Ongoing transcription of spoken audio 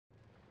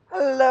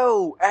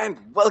Hello and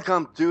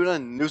welcome to the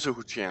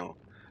Nuzuhu channel,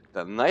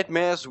 The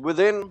Nightmares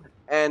Within,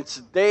 and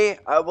today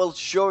I will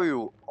show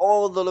you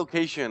all the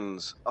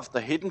locations of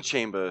the hidden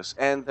chambers,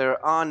 and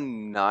there are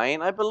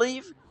 9 I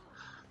believe,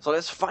 so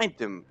let's find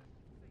them.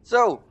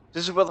 So,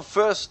 this is where the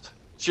first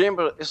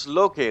chamber is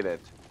located.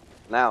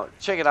 Now,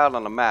 check it out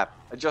on the map.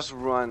 I just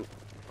run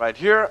right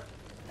here,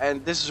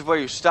 and this is where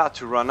you start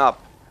to run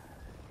up.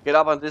 Get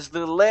up on this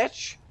little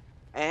ledge,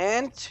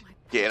 and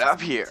get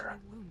up here.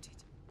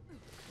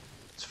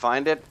 Let's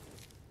find it.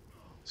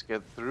 Let's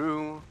get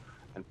through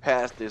and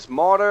past this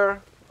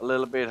mortar a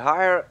little bit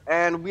higher,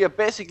 and we are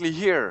basically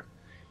here.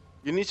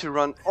 You need to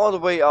run all the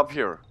way up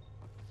here,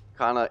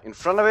 kinda in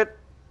front of it,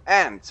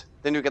 and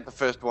then you get the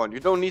first one. You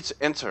don't need to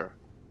enter.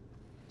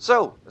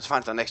 So, let's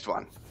find the next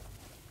one.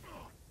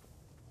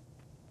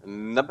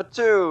 Number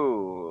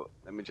 2.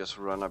 Let me just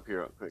run up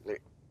here quickly.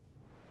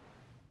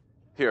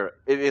 Here,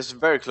 it is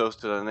very close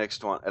to the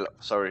next one.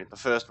 Sorry, the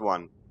first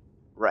one.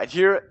 Right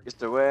here is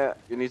the where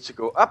you need to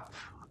go up.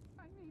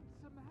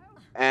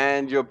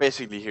 And you're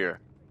basically here.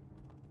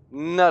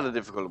 Not a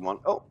difficult one.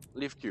 Oh,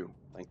 leave queue.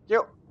 Thank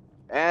you.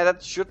 And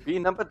that should be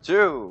number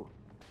 2.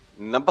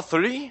 Number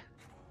 3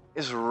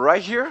 is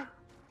right here.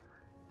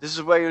 This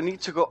is where you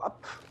need to go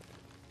up.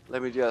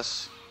 Let me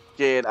just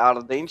get out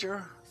of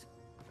danger.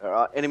 There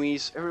are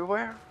enemies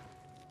everywhere.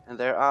 And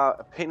there are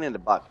a pain in the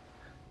butt.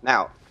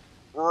 Now,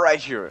 right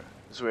here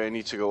is where you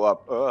need to go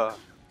up.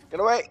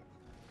 Get away.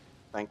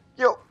 Thank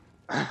you.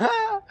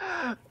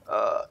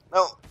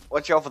 No,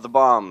 watch out for the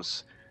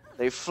bombs.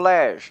 They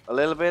flash a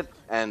little bit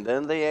and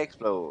then they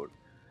explode.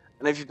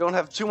 And if you don't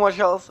have too much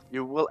health,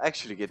 you will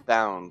actually get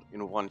down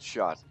in one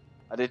shot.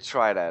 I did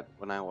try that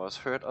when I was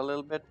hurt a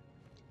little bit.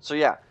 So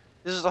yeah,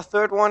 this is the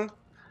third one.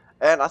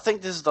 And I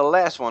think this is the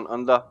last one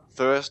on the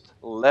first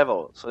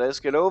level. So let's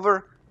get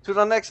over to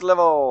the next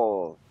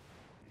level.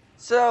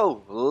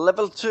 So,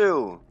 level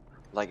 2.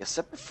 Like I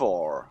said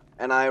before.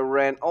 And I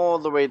ran all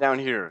the way down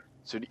here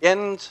to the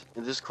end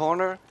in this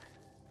corner.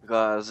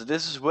 Because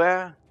this is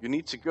where you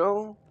need to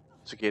go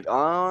to get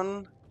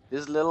on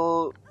this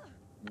little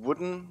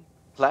wooden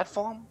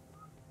platform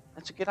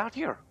and to get out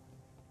here.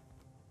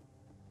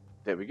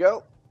 There we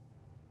go.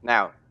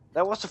 Now,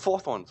 that was the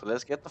 4th one, so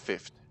let's get the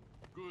 5th.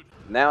 Good.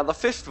 Now, the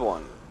 5th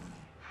one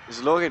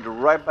is located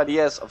right by the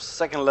edge of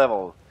 2nd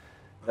level.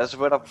 That's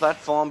where the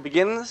platform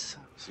begins.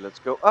 So let's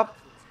go up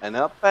and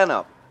up and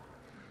up.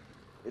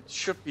 It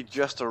should be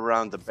just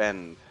around the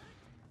bend.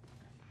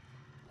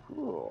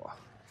 Ooh.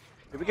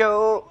 Here we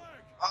go.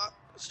 Ah,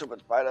 stupid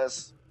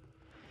spiders.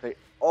 They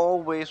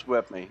always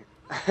whip me.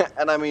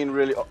 And I mean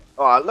really...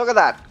 Oh, look at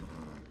that.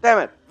 Damn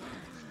it.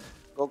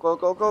 Go, go,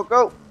 go, go,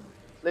 go.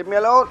 Leave me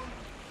alone.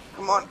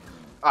 Come on.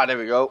 Ah, there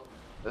we go.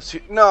 Let's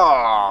see.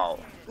 No.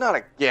 Not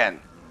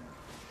again.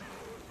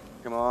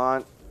 Come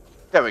on.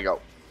 There we go.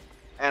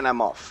 And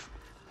I'm off.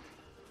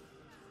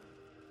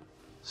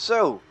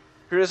 So,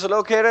 here is it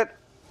located.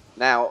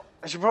 Now,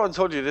 I should probably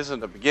told you this in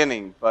the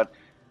beginning, but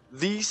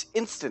these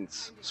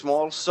instants,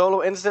 small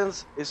solo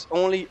instants, is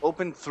only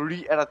open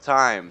 3 at a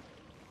time.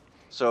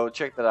 So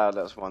check that out.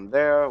 There's one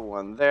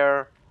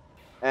there,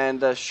 and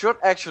there should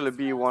actually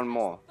be one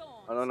more.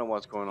 I don't know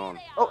what's going on.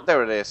 Oh,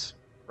 there it is,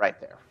 right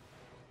there.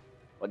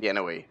 But yeah,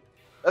 anyway,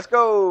 let's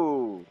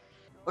go.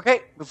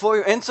 Okay, before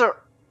you enter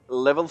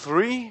level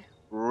 3,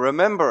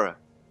 remember,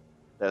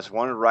 there's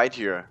one right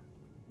here.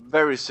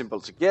 Very simple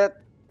to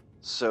get,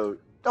 so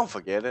don't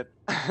forget it.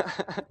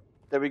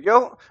 There we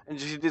go, and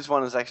you see this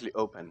one is actually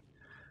open.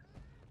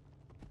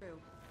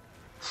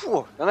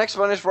 Whew, the next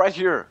one is right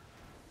here.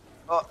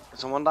 Oh, did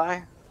someone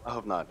die? I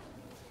hope not.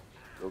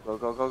 Go, go,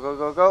 go, go, go,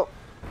 go, go.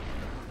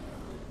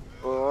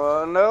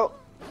 Oh, no.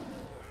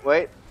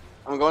 Wait,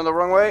 I'm going the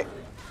wrong way.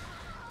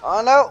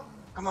 Oh, no.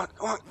 Come on,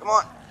 come on, come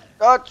on.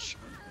 Dodge.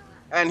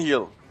 And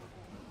heal.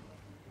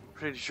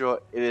 Pretty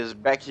sure it is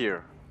back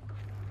here.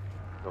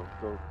 Go,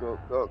 go, go,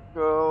 go,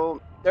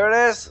 go. There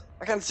it is.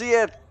 I can see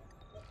it.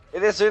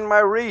 It is in my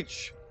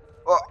reach.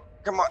 Oh,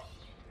 come on.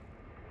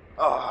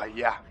 Oh,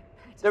 yeah.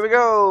 There we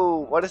go.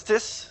 What is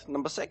this?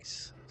 Number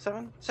 6?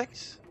 7?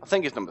 6? I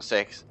think it's number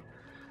 6.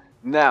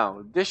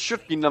 Now, this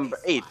should be number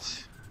 8,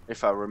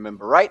 if I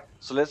remember right.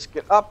 So let's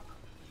get up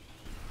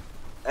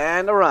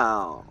and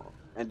around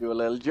and do a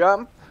little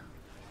jump.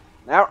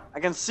 Now, I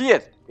can see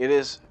it. It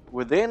is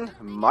within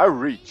my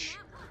reach.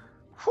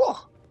 Whew.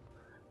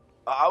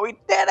 Oh, we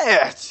did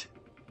it!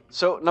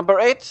 So, number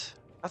 8,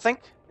 I think.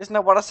 Isn't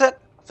that what I said?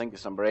 I think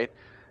it's number 8.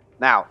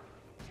 Now,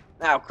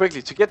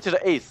 quickly, to get to the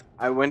 8th,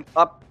 I went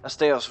up the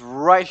stairs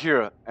right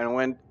here and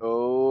went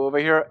over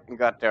here and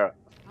got there.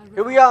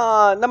 Here we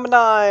are, number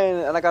 9,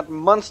 and I got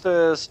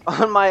monsters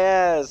on my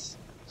ass.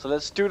 So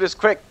let's do this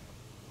quick.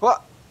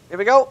 What? Here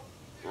we go.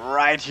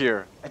 Right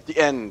here, at the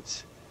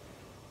end.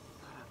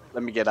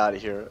 Let me get out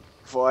of here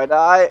before I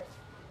die.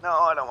 No,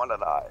 I don't want to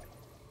die.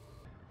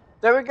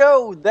 There we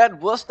go, that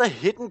was the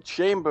hidden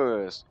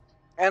chambers.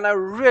 And I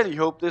really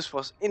hope this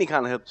was any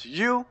kind of help to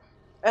you.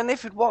 And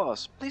if it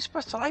was, please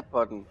press the like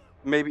button.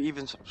 Maybe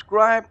even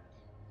subscribe.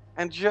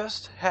 And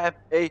just have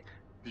a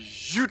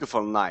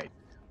beautiful night,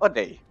 or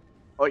day,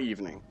 or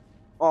evening.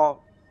 Or,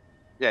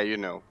 yeah, you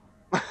know.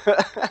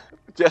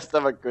 Just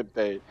have a good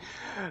day.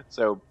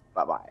 So,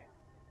 bye-bye.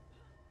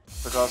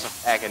 Because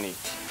of agony.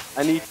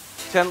 I need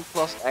 10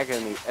 plus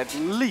agony, at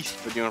least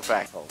for Dune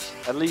Fractals.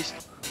 At least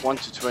 1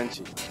 to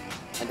 20.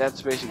 And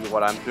that's basically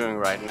what I'm doing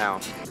right now.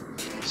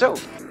 So,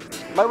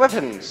 my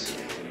weapons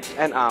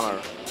and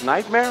armor.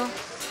 Nightmare.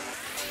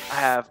 I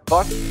have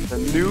bought the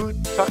new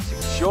Toxic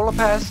Shoulder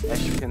Pass,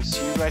 as you can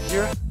see right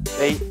here.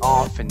 They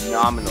are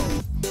phenomenal.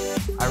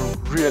 I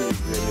really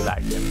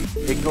like them.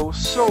 They go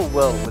so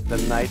well with the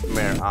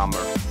Nightmare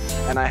armor.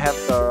 And I have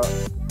the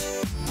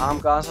arm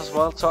guards as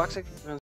well, Toxic.